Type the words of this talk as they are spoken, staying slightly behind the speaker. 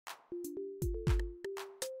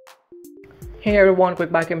Hey everyone,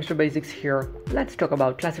 quick biochemistry basics here. Let's talk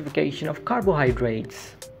about classification of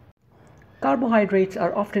carbohydrates. Carbohydrates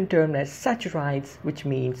are often termed as saccharides, which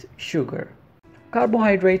means sugar.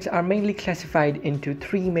 Carbohydrates are mainly classified into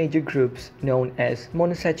three major groups known as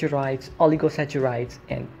monosaccharides, oligosaccharides,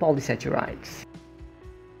 and polysaccharides.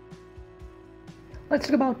 Let's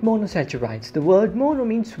talk about monosaccharides. The word mono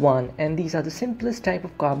means one, and these are the simplest type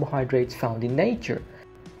of carbohydrates found in nature.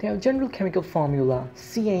 They have general chemical formula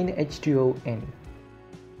CnH2ON.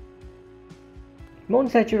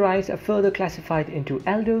 Monosaccharides are further classified into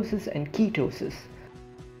aldoses and ketoses.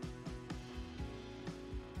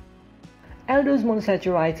 Aldose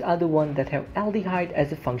monosaccharides are the ones that have aldehyde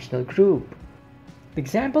as a functional group.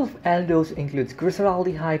 Examples of aldose includes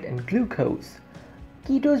glyceraldehyde and glucose.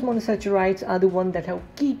 Ketose monosaccharides are the ones that have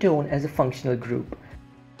ketone as a functional group.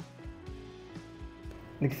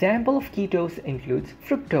 An example of ketose includes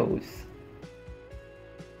fructose.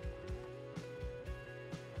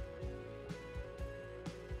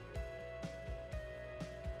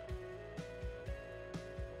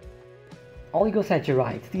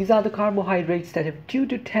 Oligosaccharides. These are the carbohydrates that have 2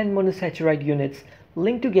 to 10 monosaccharide units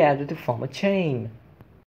linked together to form a chain.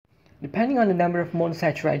 Depending on the number of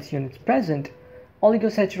monosaccharides units present,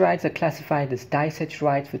 oligosaccharides are classified as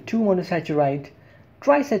disaccharides for 2 monosaccharides,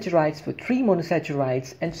 trisaccharides for 3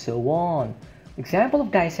 monosaccharides, and so on. Example of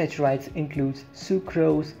disaccharides includes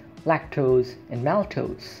sucrose, lactose, and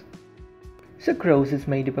maltose. Sucrose is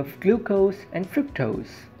made up of glucose and fructose.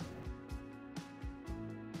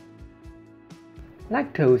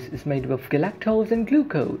 Lactose is made up of galactose and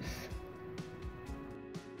glucose.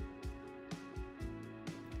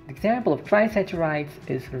 Example of trisaccharides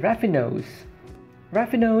is raffinose.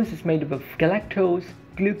 Raffinose is made up of galactose,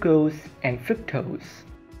 glucose, and fructose.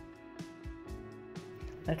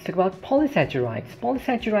 Let's talk about polysaccharides.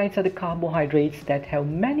 Polysaccharides are the carbohydrates that have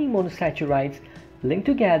many monosaccharides linked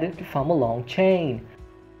together to form a long chain.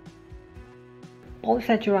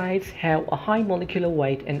 Polysaccharides have a high molecular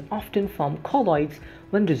weight and often form colloids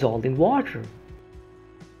when dissolved in water.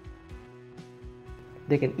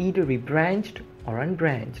 They can either be branched or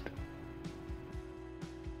unbranched.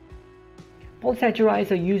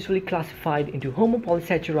 Polysaccharides are usually classified into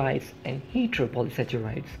homopolysaccharides and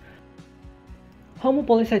heteropolysaccharides.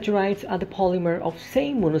 Homopolysaccharides are the polymer of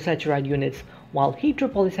same monosaccharide units, while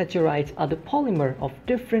heteropolysaccharides are the polymer of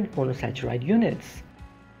different monosaccharide units.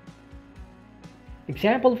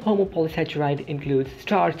 Example of homopolysaccharide includes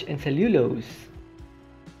starch and cellulose.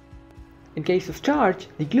 In case of starch,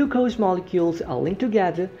 the glucose molecules are linked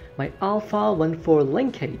together by alpha-1,4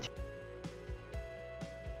 linkage.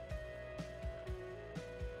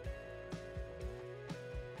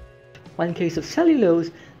 While in case of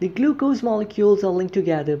cellulose, the glucose molecules are linked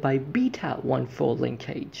together by beta-1,4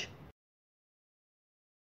 linkage.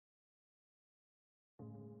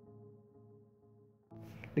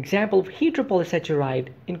 Example of heteropolysaccharide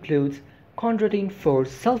includes chondroitin 4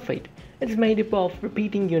 sulfate. It is made up of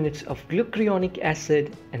repeating units of glucuronic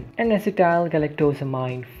acid and N-acetyl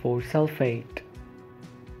galactosamine 4 sulfate.